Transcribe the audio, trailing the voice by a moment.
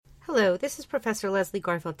Hello, this is Professor Leslie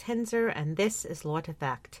Garfield Tenzer, and this is Law to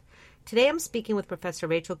Fact. Today I'm speaking with Professor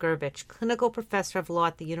Rachel Gerbich, Clinical Professor of Law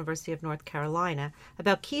at the University of North Carolina,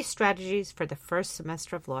 about key strategies for the first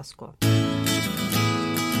semester of law school.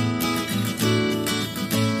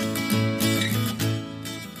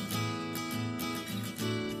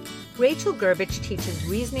 Rachel Gerbich teaches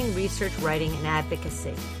reasoning, research, writing, and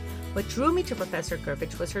advocacy. What drew me to Professor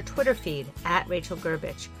Gerbich was her Twitter feed,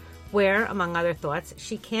 @RachelGerbich, where, among other thoughts,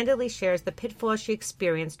 she candidly shares the pitfalls she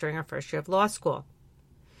experienced during her first year of law school.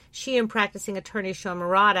 She and practicing attorney Sean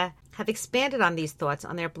Murata have expanded on these thoughts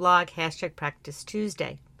on their blog,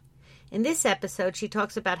 #PracticeTuesday. In this episode, she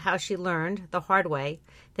talks about how she learned, the hard way,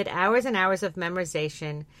 that hours and hours of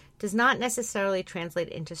memorization does not necessarily translate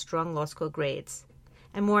into strong law school grades.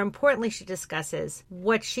 And more importantly, she discusses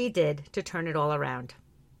what she did to turn it all around.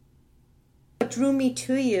 What drew me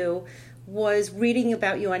to you was reading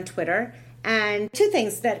about you on Twitter, and two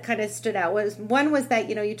things that kind of stood out was, one was that,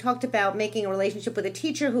 you talked about making a relationship with a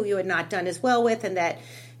teacher who you had not done as well with, and that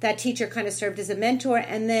teacher kind of served as a mentor.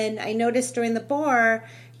 And then I noticed during the bar,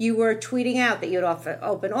 you were tweeting out that you would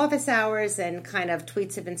open office hours and kind of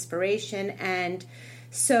tweets of inspiration. And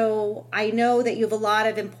so I know that you have a lot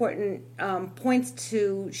of important points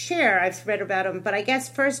to share. I've read about them. But I guess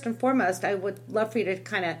first and foremost, I would love for you to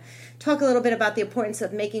kind of talk a little bit about the importance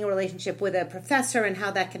of making a relationship with a professor and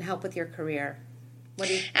how that can help with your career.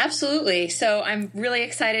 Absolutely. So I'm really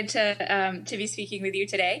excited to be speaking with you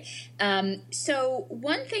today. So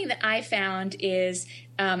one thing that I found is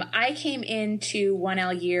I came into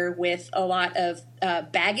 1L year with a lot of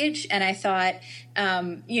baggage, and I thought,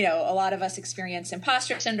 a lot of us experience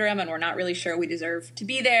imposter syndrome, and we're not really sure we deserve to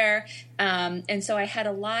be there. And so I had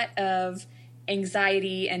a lot of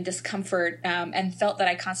anxiety and discomfort, and felt that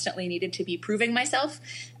I constantly needed to be proving myself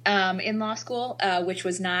in law school, which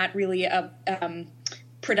was not really a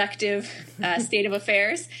productive state of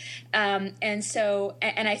affairs. And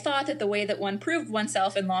I thought that the way that one proved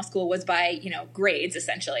oneself in law school was by, grades,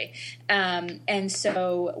 essentially. And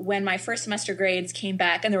so when my first semester grades came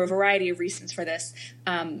back, and there were a variety of reasons for this,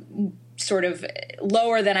 sort of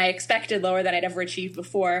lower than I expected, lower than I'd ever achieved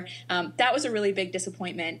before, that was a really big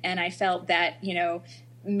disappointment. And I felt that,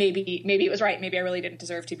 maybe it was right. Maybe I really didn't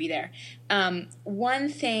deserve to be there. One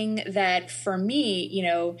thing that for me,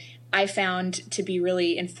 I found to be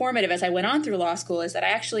really informative as I went on through law school is that I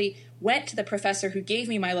actually went to the professor who gave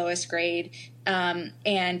me my lowest grade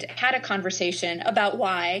and had a conversation about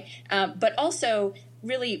why, but also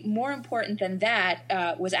really more important than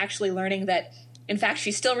that was actually learning that, in fact,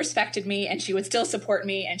 she still respected me, and she would still support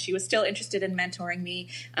me, and she was still interested in mentoring me,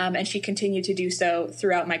 and she continued to do so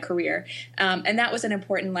throughout my career. And that was an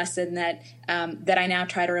important lesson that I now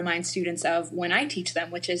try to remind students of when I teach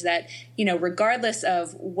them, which is that, regardless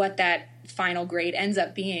of what that final grade ends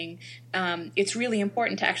up being, it's really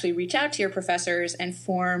important to actually reach out to your professors and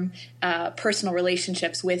form personal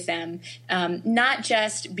relationships with them, not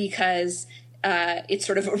just because it's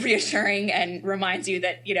sort of reassuring and reminds you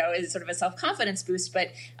that, is sort of a self-confidence boost.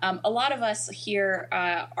 But a lot of us here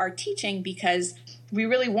are teaching because we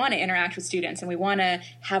really want to interact with students and we want to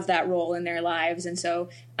have that role in their lives. And so,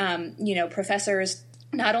 professors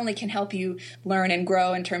not only can help you learn and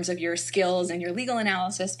grow in terms of your skills and your legal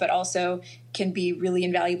analysis, but also can be really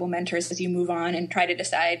invaluable mentors as you move on and try to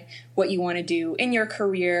decide what you want to do in your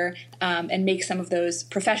career, and make some of those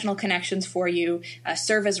professional connections for you,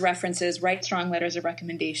 serve as references, write strong letters of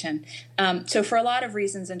recommendation. So for a lot of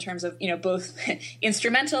reasons in terms of, both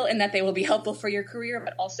instrumental in that they will be helpful for your career,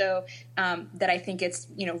 but also that I think it's,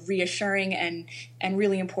 reassuring and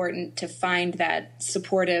really important to find that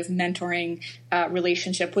supportive mentoring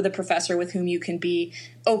relationship with a professor with whom you can be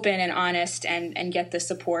open and honest and get the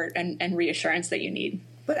support and reassurance that you need.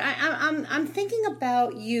 But I'm thinking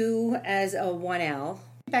about you as a 1L,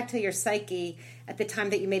 back to your psyche at the time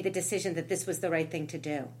that you made the decision that this was the right thing to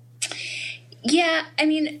do. Yeah,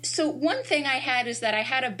 so one thing I had is that I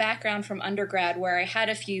had a background from undergrad where I had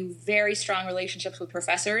a few very strong relationships with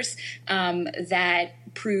professors that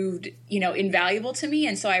proved, invaluable to me.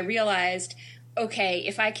 And so I realized, okay,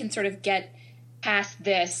 if I can sort of get past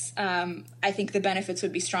this, I think the benefits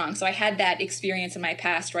would be strong. So I had that experience in my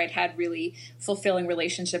past where I'd had really fulfilling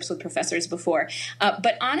relationships with professors before.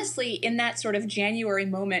 But honestly, in that sort of January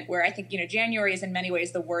moment where I think, January is in many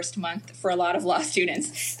ways the worst month for a lot of law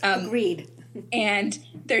students. Agreed. And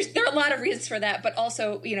there are a lot of reasons for that, but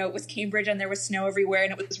also, it was Cambridge and there was snow everywhere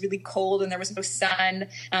and it was really cold and there was no sun,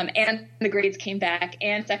 and the grades came back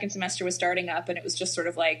and second semester was starting up and it was just sort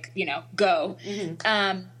of like, go.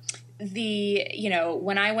 Mm-hmm.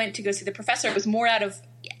 When I went to go see the professor, it was more out of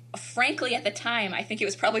frankly, at the time, I think it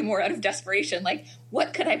was probably more out of desperation. Like,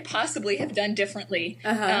 what could I possibly have done differently?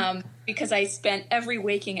 Because I spent every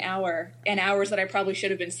waking hour and hours that I probably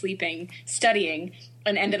should have been sleeping, studying,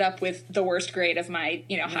 and ended up with the worst grade of my,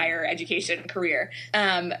 higher education career.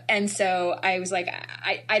 And so I was like,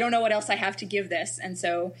 I don't know what else I have to give this. And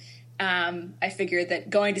so I figured that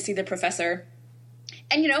going to see the professor,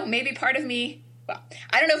 and, maybe part of me,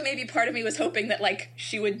 I don't know if maybe part of me was hoping that, like,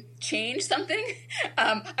 she would change something.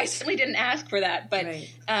 I certainly didn't ask for that, but, right.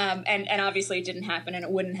 And obviously it didn't happen and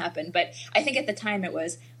it wouldn't happen. But I think at the time it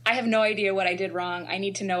was, I have no idea what I did wrong. I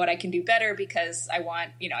need to know what I can do better because I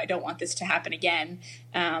don't want this to happen again.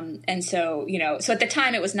 And so, so at the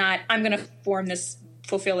time it was not, I'm going to form this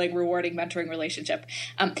fulfilling, rewarding mentoring relationship.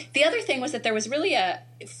 The other thing was that there was really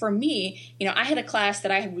for me, I had a class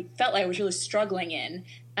that I felt like I was really struggling in.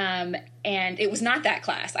 And it was not that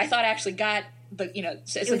class. I thought I actually got, but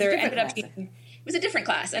so there ended up being, it was a different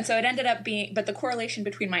class. And so it ended up being, but the correlation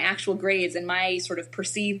between my actual grades and my sort of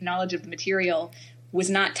perceived knowledge of the material was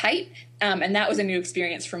not tight. And that was a new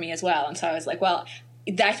experience for me as well. And so I was like, well,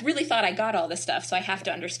 I really thought I got all this stuff. So I have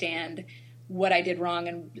to understand what I did wrong,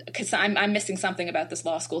 and because I'm missing something about this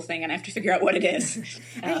law school thing, and I have to figure out what it is.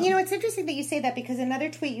 It's interesting that you say that, because another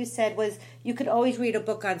tweet you said was you could always read a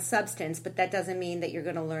book on substance, but that doesn't mean that you're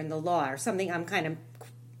going to learn the law, or something. I'm kind of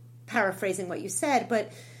paraphrasing what you said,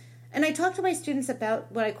 and I talk to my students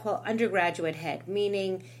about what I call undergraduate head,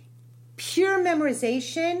 meaning pure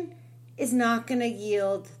memorization is not going to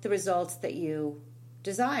yield the results that you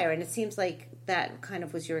desire, and it seems like that kind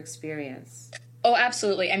of was your experience. Oh,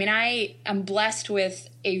 absolutely. I mean, I am blessed with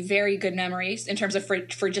a very good memory in terms of for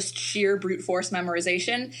just sheer brute force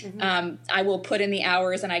memorization. Mm-hmm. I will put in the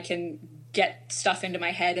hours and I can get stuff into my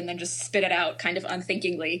head and then just spit it out kind of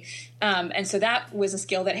unthinkingly. And so that was a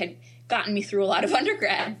skill that had gotten me through a lot of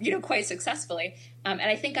undergrad, quite successful. And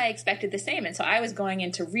I think I expected the same. And so I was going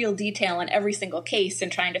into real detail on every single case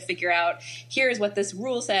and trying to figure out, here's what this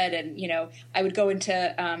rule said. And, I would go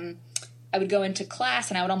into class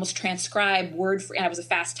and I would almost transcribe and I was a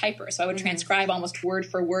fast typer, so I would transcribe almost word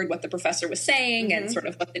for word what the professor was saying and sort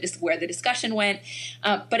of where the discussion went.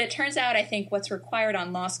 But it turns out, I think what's required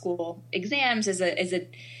on law school exams is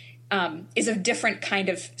a different kind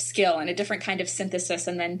of skill and a different kind of synthesis,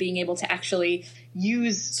 and then being able to actually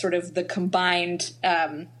use sort of the combined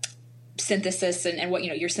synthesis and what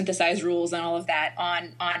your synthesized rules and all of that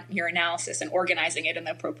on your analysis and organizing it in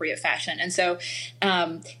the appropriate fashion. And so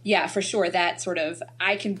for sure, that sort of,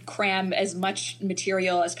 I can cram as much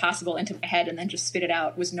material as possible into my head and then just spit it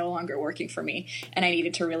out, was no longer working for me, and I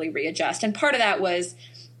needed to really readjust. And part of that was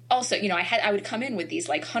also, I would come in with these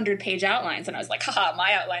like 100-page outlines, and I was like, haha,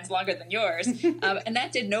 my outline's longer than yours. And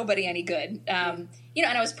that did nobody any good.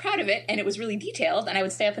 And I was proud of it, and it was really detailed, and I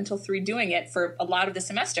would stay up until 3 doing it for a lot of the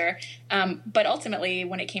semester. But ultimately,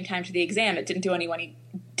 when it came time to the exam, it didn't do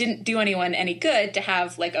anyone any good to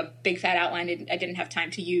have like a big fat outline I didn't have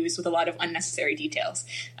time to use with a lot of unnecessary details.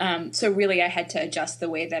 So really, I had to adjust the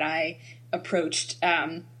way that I approached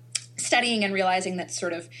studying, and realizing that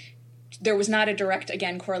sort of there was not a direct,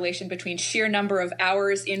 again, correlation between sheer number of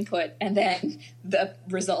hours input and then the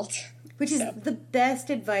result. Which is the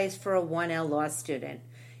best advice for a 1L law student,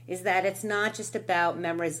 is that it's not just about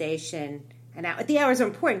memorization. And the hours are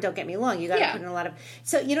important, don't get me wrong. You got to put in a lot of...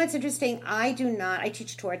 So, it's interesting. I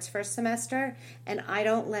teach torts first semester, and I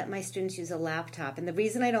don't let my students use a laptop. And the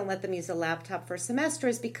reason I don't let them use a laptop first semester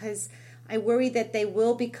is because I worry that they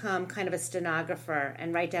will become kind of a stenographer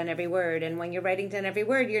and write down every word. And when you're writing down every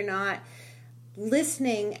word, you're not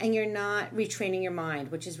listening and you're not retraining your mind,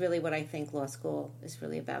 which is really what I think law school is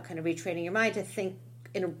really about, kind of retraining your mind to think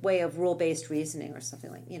in a way of rule-based reasoning or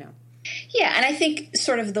something like, Yeah, and I think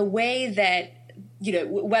sort of the way that,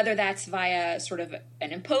 whether that's via sort of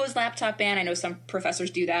an imposed laptop ban, I know some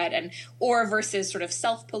professors do that, or versus sort of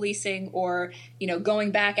self-policing, or,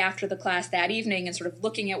 going back after the class that evening and sort of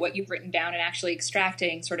looking at what you've written down and actually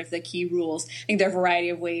extracting sort of the key rules. I think there are a variety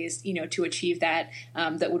of ways, to achieve that,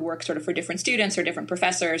 that would work sort of for different students or different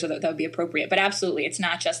professors, or that would be appropriate. But absolutely, it's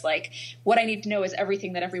not just like, what I need to know is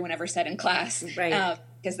everything that everyone ever said in class. Right.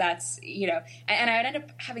 Because that's, and I would end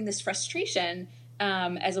up having this frustration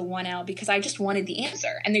as a 1L, because I just wanted the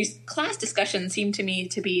answer. And these class discussions seem to me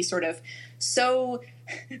to be sort of so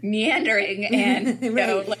meandering, and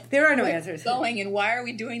right. There are no answers going, and why are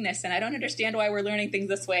we doing this? And I don't understand why we're learning things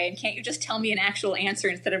this way. And can't you just tell me an actual answer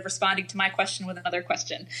instead of responding to my question with another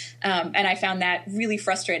question? And I found that really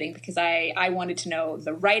frustrating, because I wanted to know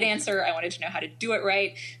the right answer. I wanted to know how to do it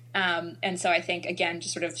right. And so I think, again,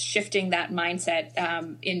 just sort of shifting that mindset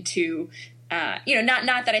into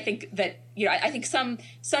not that I think that, I think some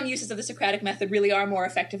uses of the Socratic method really are more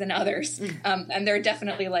effective than others. And there are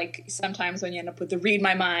definitely like sometimes when you end up with the read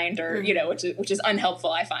my mind or, which is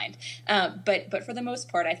unhelpful, I find. But for the most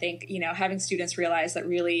part, I think, having students realize that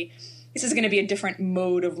really this is going to be a different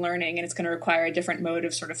mode of learning and it's going to require a different mode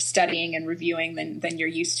of sort of studying and reviewing than you're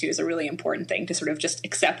used to is a really important thing to sort of just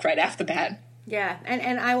accept right off the bat. Yeah,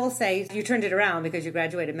 and I will say you turned it around because you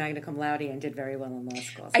graduated magna cum laude and did very well in law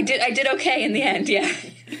school. So. I did okay in the end, yeah.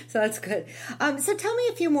 So that's good. So tell me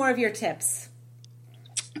a few more of your tips.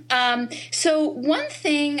 So one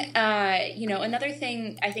thing, another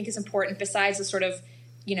thing I think is important besides the sort of,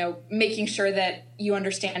 making sure that you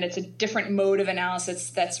understand it's a different mode of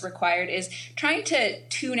analysis that's required is trying to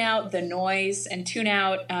tune out the noise and tune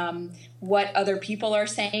out what other people are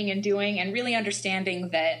saying and doing and really understanding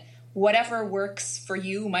that whatever works for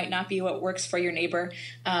you might not be what works for your neighbor.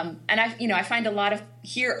 And I find a lot of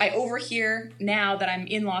I overhear now that I'm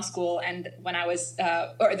in law school and when I was,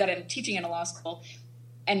 or that I'm teaching in a law school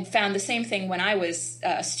and found the same thing when I was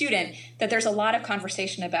a student, that there's a lot of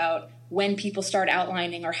conversation about when people start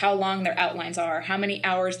outlining or how long their outlines are, how many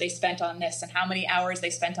hours they spent on this and how many hours they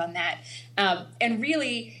spent on that. And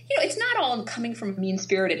really, it's not all coming from a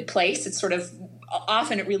mean-spirited place. It's sort of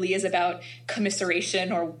often it really is about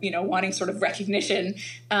commiseration or, wanting sort of recognition.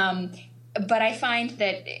 But I find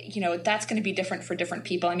that, that's going to be different for different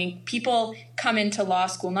people. I mean, people come into law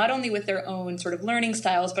school not only with their own sort of learning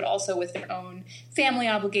styles, but also with their own family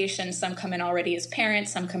obligations. Some come in already as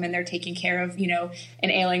parents. Some come in there taking care of, an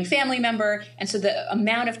ailing family member. And so the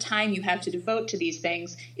amount of time you have to devote to these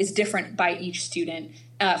things is different by each student.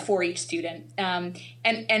 For each student. And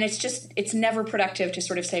it's never productive to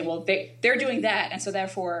sort of say, well, they're doing that. And so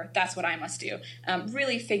therefore that's what I must do.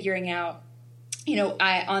 Really figuring out,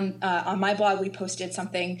 on my blog, we posted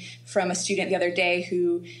something from a student the other day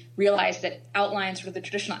who realized that outlines, sort of the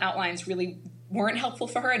traditional outlines really weren't helpful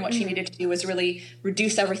for her. And what she needed to do was really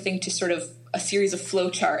reduce everything to sort of a series of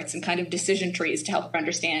flow charts and kind of decision trees to help her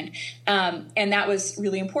understand. And that was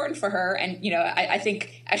really important for her. And, I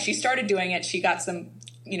think as she started doing it, she got some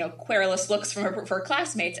querulous looks from her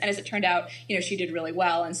classmates. And as it turned out, she did really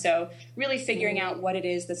well. And so really figuring out what it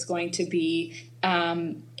is that's going to be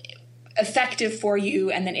effective for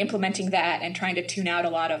you and then implementing that and trying to tune out a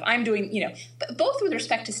lot of I'm doing, both with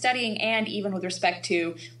respect to studying and even with respect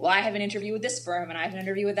to, well, I have an interview with this firm and I have an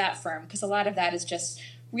interview with that firm, because a lot of that is just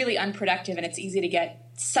really unproductive and it's easy to get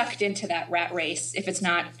sucked into that rat race if it's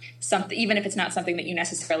not something, even if it's not something that you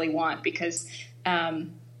necessarily want, because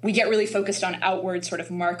we get really focused on outward sort of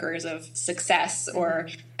markers of success or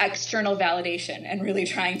external validation, and really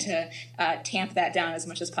trying to tamp that down as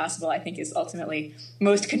much as possible, I think, is ultimately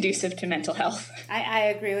most conducive to mental health. I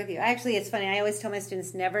agree with you. Actually, it's funny. I always tell my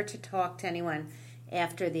students never to talk to anyone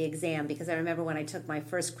after the exam, because I remember when I took my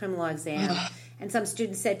first crim law exam and some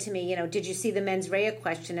student said to me, did you see the mens rea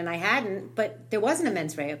question? And I hadn't, but there wasn't a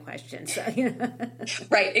mens rea question. So, Right,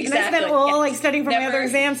 exactly. And I spent all studying for my other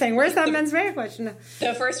exam saying, where's that mens rea question?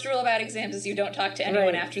 The first rule about exams is you don't talk to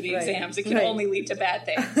anyone after the exams. It can only lead to bad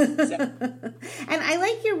things. So. And I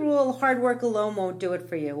like your rule, hard work alone won't do it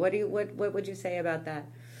for you. What would you say about that?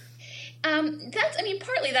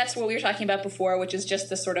 Partly that's what we were talking about before, which is just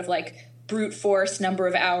the sort of like brute force number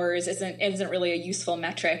of hours isn't really a useful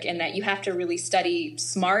metric, in that you have to really study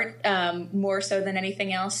smart more so than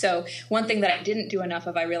anything else. So one thing that I didn't do enough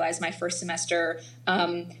of, I realized my first semester,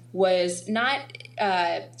 was not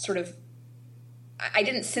I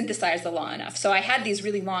didn't synthesize the law enough. So I had these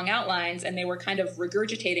really long outlines and they were kind of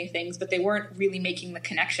regurgitating things, but they weren't really making the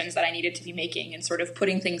connections that I needed to be making and sort of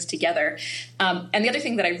putting things together. And the other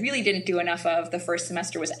thing that I really didn't do enough of the first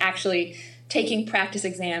semester was actually taking practice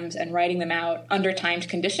exams and writing them out under timed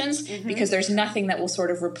conditions, because there's nothing that will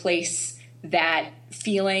sort of replace that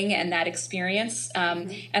feeling and that experience.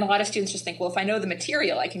 And a lot of students just think, well, if I know the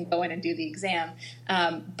material, I can go in and do the exam.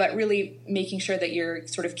 But really making sure that you're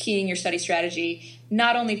sort of keying your study strategy,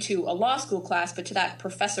 not only to a law school class, but to that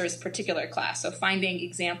professor's particular class. So finding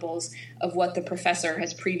examples of what the professor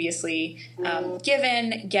has previously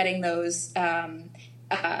given, getting those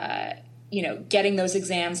getting those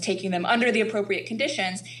exams, taking them under the appropriate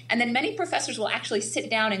conditions, and then many professors will actually sit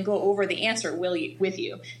down and go over the answer with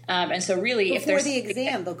you. And so really, before the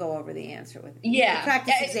exam, they'll go over the answer with you. Yeah. The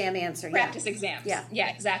practice exam answer. Practice exams. Yeah,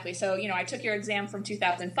 exactly. So, I took your exam from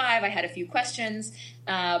 2005. I had a few questions.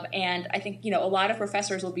 And I think, a lot of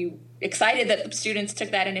professors will be excited that the students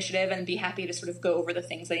took that initiative and be happy to sort of go over the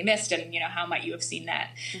things they missed and, how might you have seen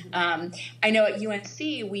that? I know at UNC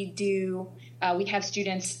we do we have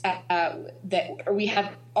students we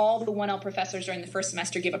have all the 1L professors during the first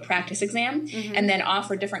semester give a practice exam and then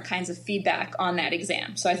offer different kinds of feedback on that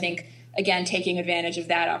exam. So I think, again, taking advantage of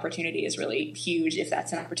that opportunity is really huge if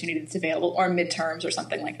that's an opportunity that's available, or midterms or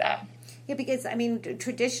something like that. Yeah, because, I mean,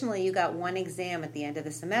 traditionally you got one exam at the end of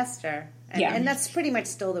the semester, and that's pretty much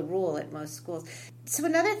still the rule at most schools. So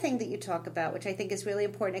another thing that you talk about, which I think is really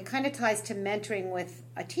important, it kind of ties to mentoring with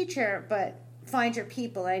a teacher, but find your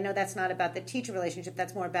people. I know that's not about the teacher relationship,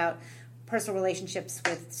 that's more about personal relationships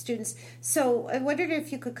with students. So I wondered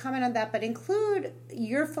if you could comment on that, but include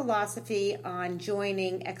your philosophy on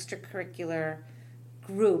joining extracurricular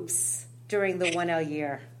groups during the 1L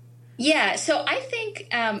year. Yeah, so I think,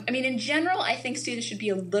 in general, I think students should be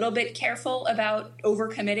a little bit careful about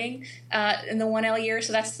overcommitting in the 1L year.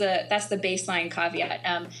 So that's the baseline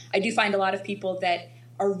caveat. I do find a lot of people that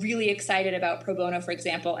are really excited about pro bono, for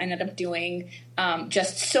example, ended up doing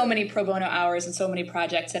just so many pro bono hours and so many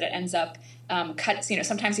projects that it ends up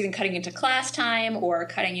sometimes even cutting into class time or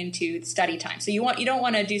cutting into study time. So you don't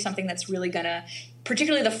want to do something that's really going to,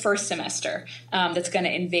 particularly the first semester, that's going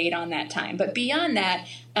to invade on that time. But beyond that,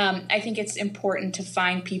 I think it's important to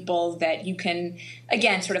find people that you can,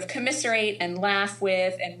 again, sort of commiserate and laugh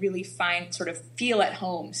with and really feel at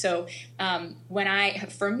home. So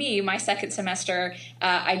for me, my second semester,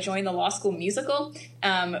 I joined the law school musical,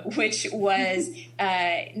 which was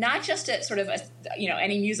not just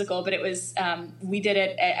any musical, but it was, we did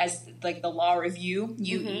it as like the Law Review,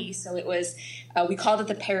 UE. So it was, we called it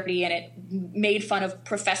the Parody, and it made fun of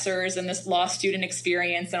professors and this law student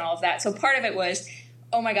experience and all of that. So part of it was,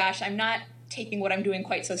 oh my gosh, I'm not taking what I'm doing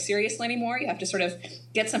quite so seriously anymore. You have to sort of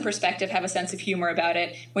get some perspective, have a sense of humor about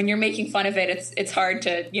it. When you're making fun of it, it's hard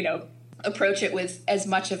to, approach it with as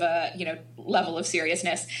much of a, level of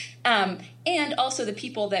seriousness. And also the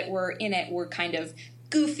people that were in it were kind of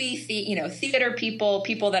goofy, theater people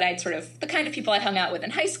that the kind of people I hung out with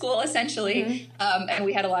in high school, essentially. And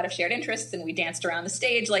we had a lot of shared interests, and we danced around the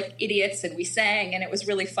stage like idiots, and we sang, and it was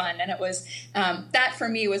really fun. And it was, that for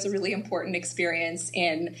me was a really important experience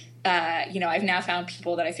in, I've now found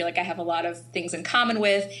people that I feel like I have a lot of things in common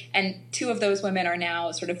with, and two of those women are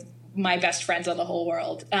now sort of my best friends on the whole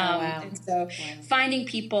world. And so finding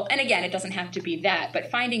people, and again, it doesn't have to be that, but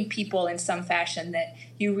finding people in some fashion that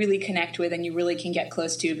you really connect with and you really can get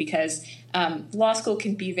close to, because law school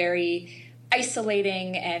can be very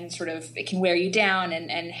isolating and it can wear you down,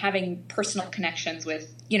 and having personal connections with,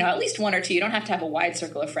 at least one or two, you don't have to have a wide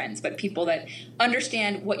circle of friends, but people that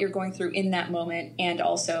understand what you're going through in that moment, and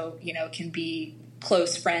also, can be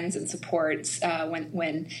close friends and supports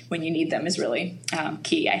when you need them is really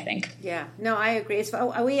key, I think. Yeah, no, I agree.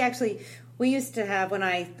 We used to have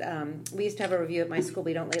we used to have a review at my school.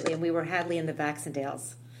 We don't lately, and we were Hadley and the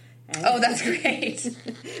Baxendales. That's great.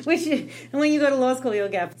 Which, when you go to law school, you'll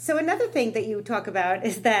get. So another thing that you talk about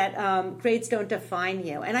is that grades don't define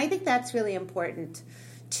you, and I think that's really important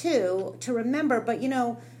too to remember. But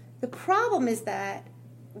the problem is that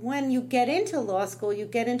when you get into law school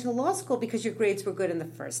because your grades were good in the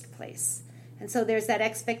first place. And so there's that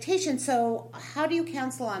expectation. So how do you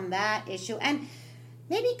counsel on that issue? And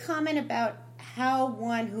maybe comment about how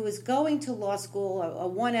one who is going to law school, a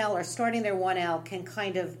 1L or starting their 1L, can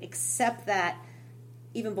kind of accept that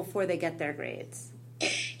even before they get their grades.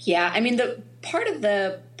 Yeah, the part of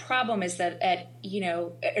the problem is that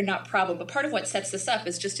part of what sets this up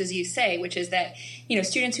is just as you say, which is that,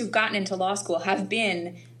 students who've gotten into law school have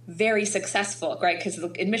been very successful, right? Because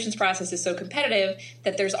the admissions process is so competitive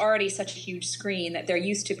that there's already such a huge screen that they're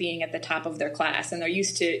used to being at the top of their class, and they're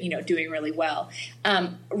used to, doing really well.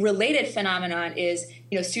 Related phenomenon is,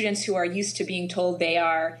 students who are used to being told they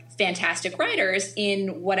are fantastic writers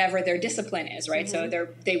in whatever their discipline is, right? So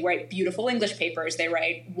they write beautiful English papers, they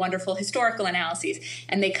write wonderful historical analyses,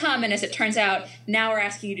 and they come, and as it turns out, now we're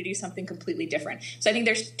asking you to do something completely different. So I think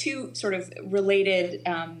there's two sort of related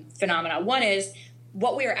phenomena. One is,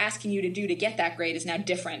 what we are asking you to do to get that grade is now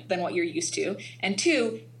different than what you're used to. And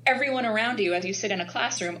two, everyone around you, as you sit in a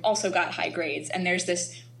classroom, also got high grades. And there's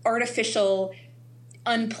this artificial,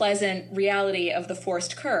 unpleasant reality of the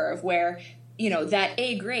forced curve where, that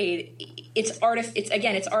A grade, it's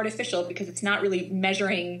artificial because it's not really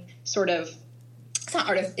measuring it's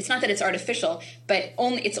not that it's artificial, but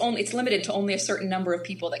it's limited to only a certain number of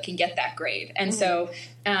people that can get that grade. And so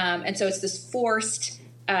it's this forced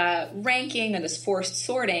ranking and this forced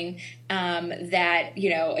sorting that,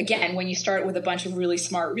 again, when you start with a bunch of really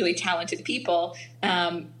smart, really talented people,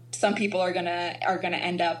 some people are gonna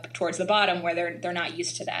end up towards the bottom where they're not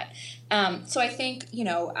used to that. So I think,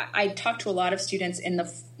 I talk to a lot of students in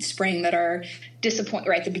the spring that are disappointed,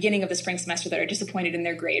 right, the beginning of the spring semester, that are disappointed in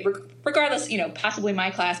their grade, regardless, possibly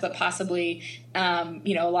my class, but possibly,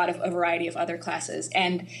 a variety of other classes,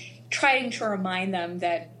 and trying to remind them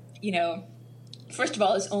that, first of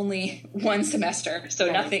all, it's only one semester,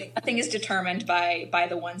 so nothing is determined by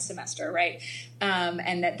the one semester, right?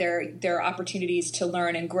 And that there are opportunities to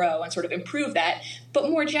learn and grow and sort of improve that, but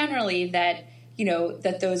more generally that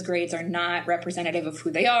that those grades are not representative of who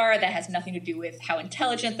they are. That has nothing to do with how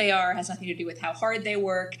intelligent they are, has nothing to do with how hard they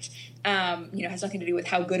worked, has nothing to do with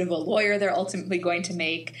how good of a lawyer they're ultimately going to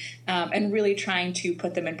make, and really trying to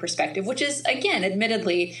put them in perspective, which is, again,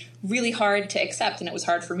 admittedly, really hard to accept, and it was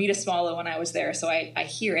hard for me to swallow when I was there, so I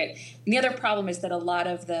hear it. And the other problem is that a lot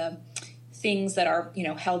of the things that are,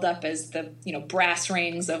 held up as the, brass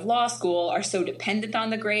rings of law school are so dependent on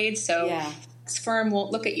the grades, so... Yeah. Firm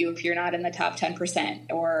won't look at you if you're not in the top 10%,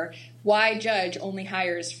 or why judge only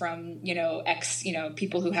hires from, X,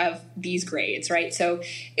 people who have these grades, right? So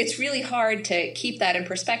it's really hard to keep that in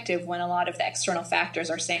perspective when a lot of the external factors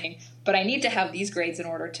are saying, but I need to have these grades in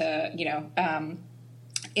order to,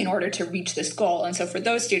 in order to reach this goal. And so for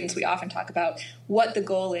those students, we often talk about what the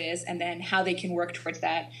goal is and then how they can work towards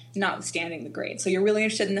that, notwithstanding the grade. So you're really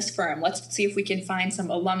interested in this firm. Let's see if we can find some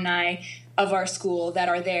alumni of our school that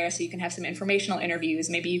are there, so you can have some informational interviews.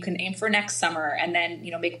 Maybe you can aim for next summer, and then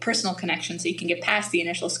make personal connections so you can get past the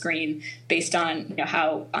initial screen based on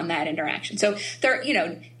how on that interaction. So there,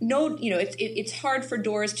 it's hard for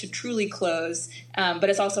doors to truly close, but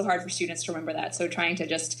it's also hard for students to remember that. So trying to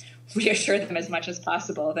just reassure them as much as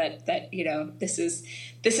possible that this is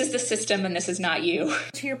the system and this is not you.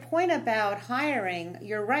 To your point about hiring,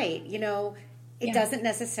 you're right. It doesn't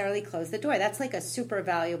necessarily close the door. That's like a super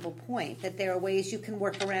valuable point, that there are ways you can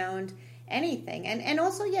work around anything. And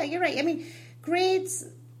also, yeah, you're right. I mean, grades,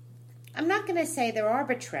 I'm not going to say they're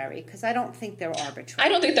arbitrary, because I don't think they're arbitrary. I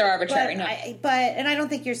don't think they're arbitrary, no. And I don't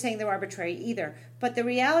think you're saying they're arbitrary either. But the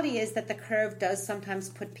reality is that the curve does sometimes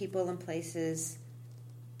put people in places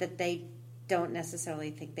that they don't necessarily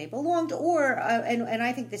think they belonged, or, and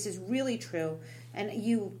I think this is really true, and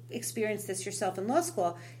you experienced this yourself in law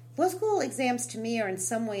school. Law school exams, to me, are in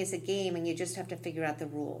some ways a game, and you just have to figure out the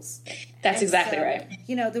rules. That's exactly right.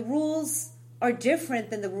 The rules are different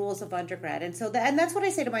than the rules of undergrad. And so and that's what I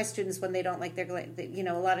say to my students when they don't like their,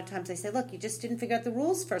 a lot of times I say, look, you just didn't figure out the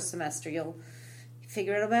rules first semester. You'll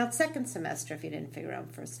figure it out second semester if you didn't figure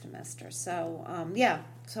out first semester. So,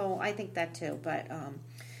 so I think that too. But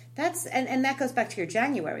that's, and that goes back to your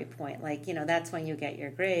January point. That's when you get your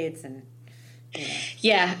grades and...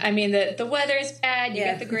 Yeah, I mean, the weather is bad. You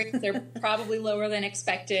get the grades; they're probably lower than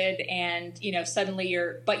expected, and suddenly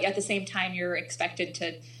but at the same time, you're expected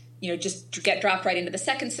to, just get dropped right into the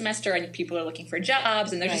second semester, and people are looking for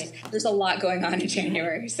jobs, and there's a lot going on in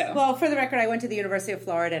January. So, well, for the record, I went to the University of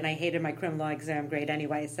Florida, and I hated my crim law exam grade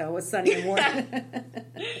anyway, so it was sunny and warm.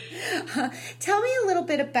 Tell me a little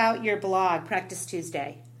bit about your blog, Practice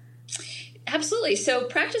Tuesday. Absolutely. So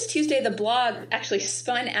Practice Tuesday, the blog, actually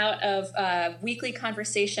spun out of weekly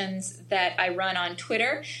conversations that I run on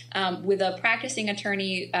Twitter with a practicing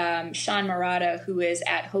attorney, Sean Murata, who is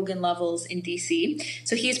at Hogan Lovells in D.C.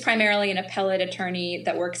 So he's primarily an appellate attorney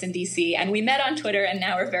that works in D.C. And we met on Twitter, and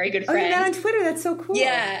now we're very good friends. Oh, you met on Twitter? That's so cool.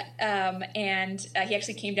 Yeah. And he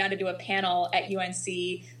actually came down to do a panel at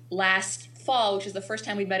UNC last fall, which was the first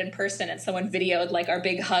time we met in person, and someone videoed our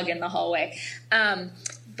big hug in the hallway.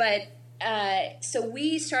 So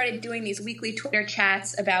we started doing these weekly Twitter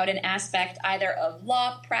chats about an aspect either of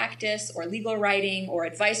law practice or legal writing or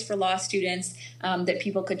advice for law students that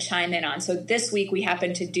people could chime in on. So this week we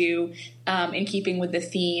happened to do, in keeping with the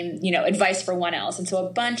theme, advice for 1Ls. And so a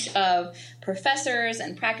bunch of professors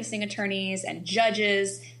and practicing attorneys and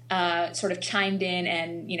judges sort of chimed in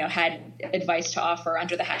and, had advice to offer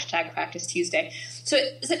under the hashtag Practice Tuesday. So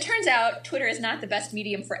as it turns out, Twitter is not the best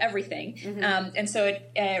medium for everything. Mm-hmm. And so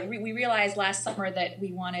we realized last summer that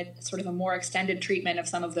we wanted sort of a more extended treatment of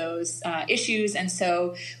some of those issues. And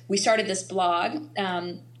so we started this blog.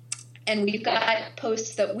 And we've got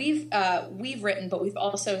posts that we've written, but we've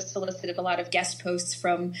also solicited a lot of guest posts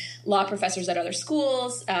from law professors at other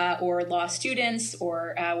schools or law students,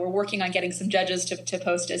 or we're working on getting some judges to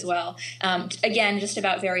post as well. Again, just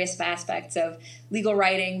about various aspects of legal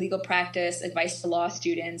writing, legal practice, advice to law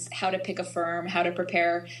students, how to pick a firm, how to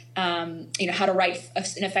prepare, how to write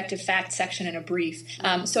an effective fact section in a brief.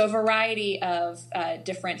 So a variety of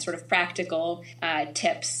different sort of practical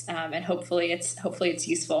tips, and hopefully it's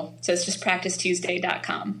useful. So it's just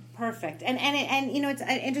practicetuesday.com. Perfect. And it's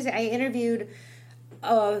interesting. I interviewed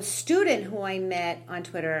a student who I met on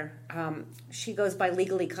Twitter, she goes by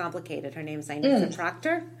Legally Complicated. Her name's Inessa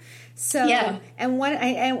Proctor. So, yeah.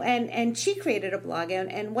 and she created a blog,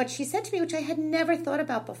 and what she said to me, which I had never thought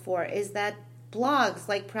about before, is that blogs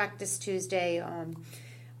like Practice Tuesday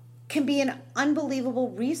can be an unbelievable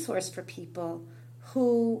resource for people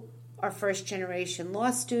who are first-generation law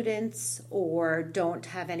students or don't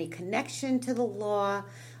have any connection to the law.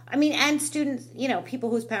 I mean, and students, people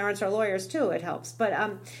whose parents are lawyers too, it helps. But,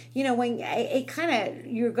 when it kind of,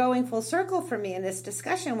 you're going full circle for me in this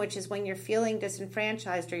discussion, which is when you're feeling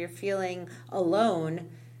disenfranchised or you're feeling alone,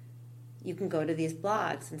 you can go to these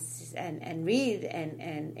blogs and read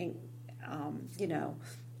and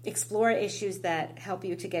explore issues that help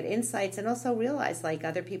you to get insights and also realize, like,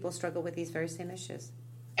 other people struggle with these very same issues.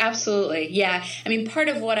 Absolutely. Yeah. I mean, part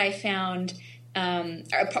of what I found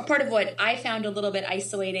a little bit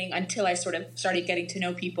isolating until I sort of started getting to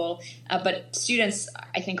know people, but students,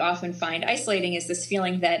 I think, often find isolating is this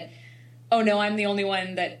feeling that, oh no, I'm the only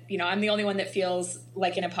one that feels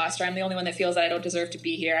like an imposter. I'm the only one that feels that I don't deserve to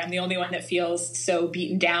be here. I'm the only one that feels so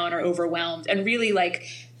beaten down or overwhelmed. And really, like,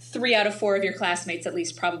 3 out of 4 of your classmates at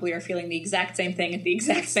least probably are feeling the exact same thing at the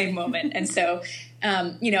exact same moment. And so,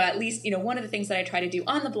 at least, one of the things that I try to do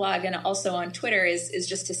on the blog and also on Twitter is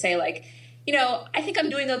just to say, like, I think I'm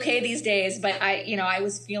doing okay these days, but I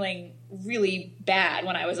was feeling really bad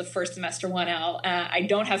when I was a first semester 1L. I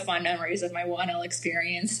don't have fond memories of my 1L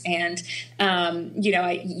experience, and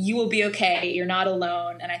you will be okay. You're not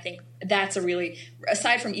alone, and I think that's a really,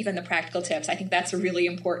 aside from even the practical tips, I think that's a really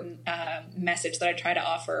important message that I try to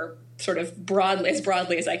offer sort of broadly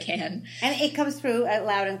as I can. And it comes through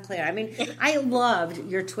loud and clear. I mean, I loved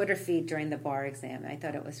your Twitter feed during the bar exam. I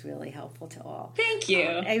thought it was really helpful to all. Thank you.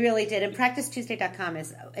 I really did. And PracticeTuesday.com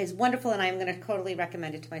is wonderful, and I'm going to totally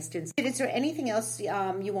recommend it to my students. Is there anything else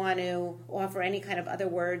you want to offer, any kind of other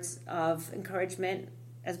words of encouragement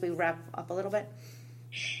as we wrap up a little bit?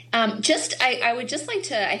 I would just like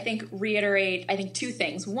to, I think, reiterate, 2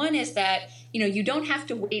 things. One is that, you don't have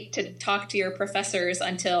to wait to talk to your professors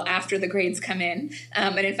until after the grades come in.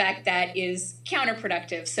 And in fact, that is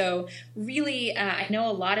counterproductive. So really, I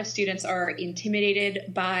know a lot of students are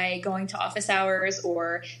intimidated by going to office hours,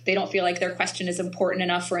 or they don't feel like their question is important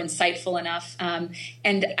enough or insightful enough.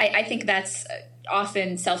 And I think that's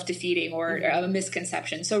often self-defeating or a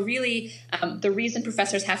misconception. So really, the reason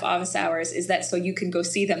professors have office hours is that so you can go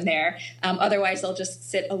see them there. Otherwise, they'll just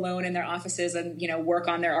sit alone in their offices and, work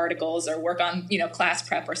on their articles or work on, class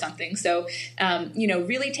prep or something. So,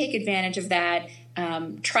 really take advantage of that.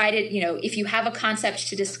 Try to, if you have a concept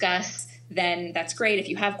to discuss, then that's great. If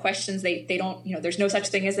you have questions, they don't, there's no such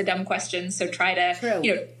thing as a dumb question. So try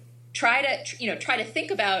to, try to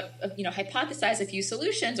think about, hypothesize a few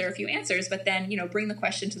solutions or a few answers, but then, bring the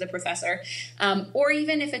question to the professor. Or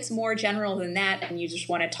even if it's more general than that and you just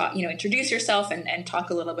want to talk, introduce yourself and talk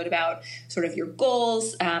a little bit about sort of your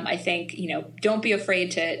goals. I think, don't be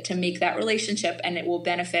afraid to make that relationship, and it will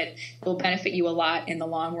benefit you a lot in the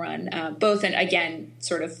long run, both, and again,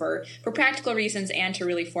 sort of for practical reasons and to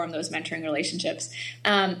really form those mentoring relationships.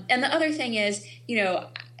 And the other thing is,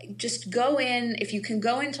 just go in, if you can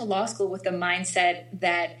go into law school with the mindset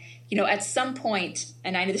that, at some point,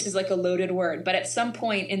 and I know this is like a loaded word, but at some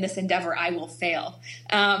point in this endeavor, I will fail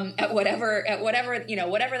at whatever, whatever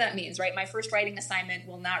that means, right? My first writing assignment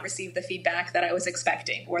will not receive the feedback that I was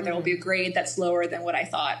expecting, or there will be a grade that's lower than what I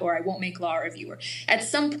thought, or I won't make law review. Or at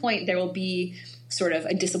some point, there will be sort of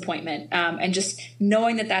a disappointment, and just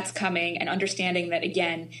knowing that that's coming and understanding that,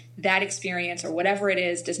 again, that experience or whatever it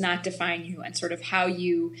is does not define you, and sort of how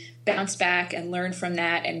you bounce back and learn from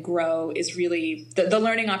that and grow is really the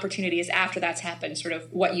learning opportunity is after that's happened, sort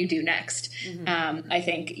of what you do next. I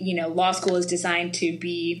think, law school is designed to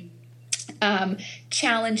be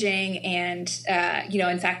challenging, and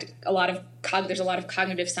in fact, there's a lot of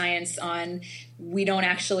cognitive science on we don't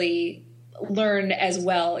actually learn as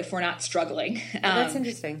well if we're not struggling. That's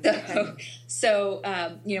interesting. So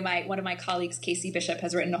one of my colleagues, Casey Bishop,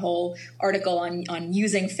 has written a whole article on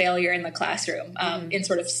using failure in the classroom in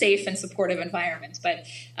sort of safe and supportive environments. But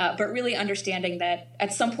really understanding that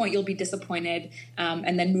at some point you'll be disappointed,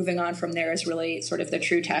 and then moving on from there is really sort of the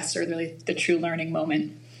true test, or really the true learning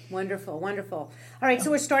moment. Wonderful, wonderful. All right,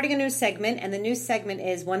 so we're starting a new segment, and the new segment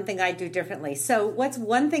is One Thing I Do Differently. So what's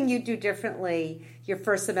one thing you do differently your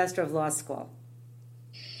first semester of law school?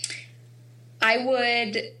 I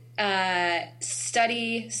would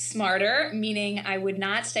study smarter, meaning I would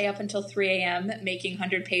not stay up until 3 a.m. making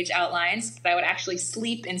 100-page outlines. I would actually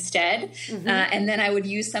sleep instead, and then I would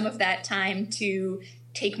use some of that time to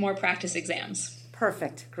take more practice exams.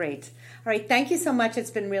 Perfect. Great. right. Thank you so much.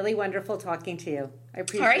 It's been really wonderful talking to you. I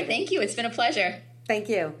appreciate it. All right. Thank you. It's been a pleasure. Thank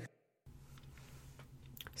you.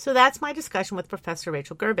 So that's my discussion with Professor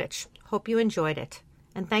Rachel Gerbich. Hope you enjoyed it.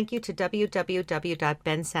 And thank you to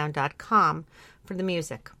www.bensound.com for the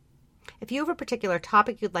music. If you have a particular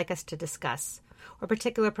topic you'd like us to discuss, or a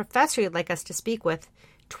particular professor you'd like us to speak with,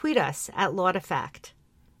 tweet us at LawToFact.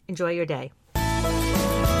 Enjoy your day.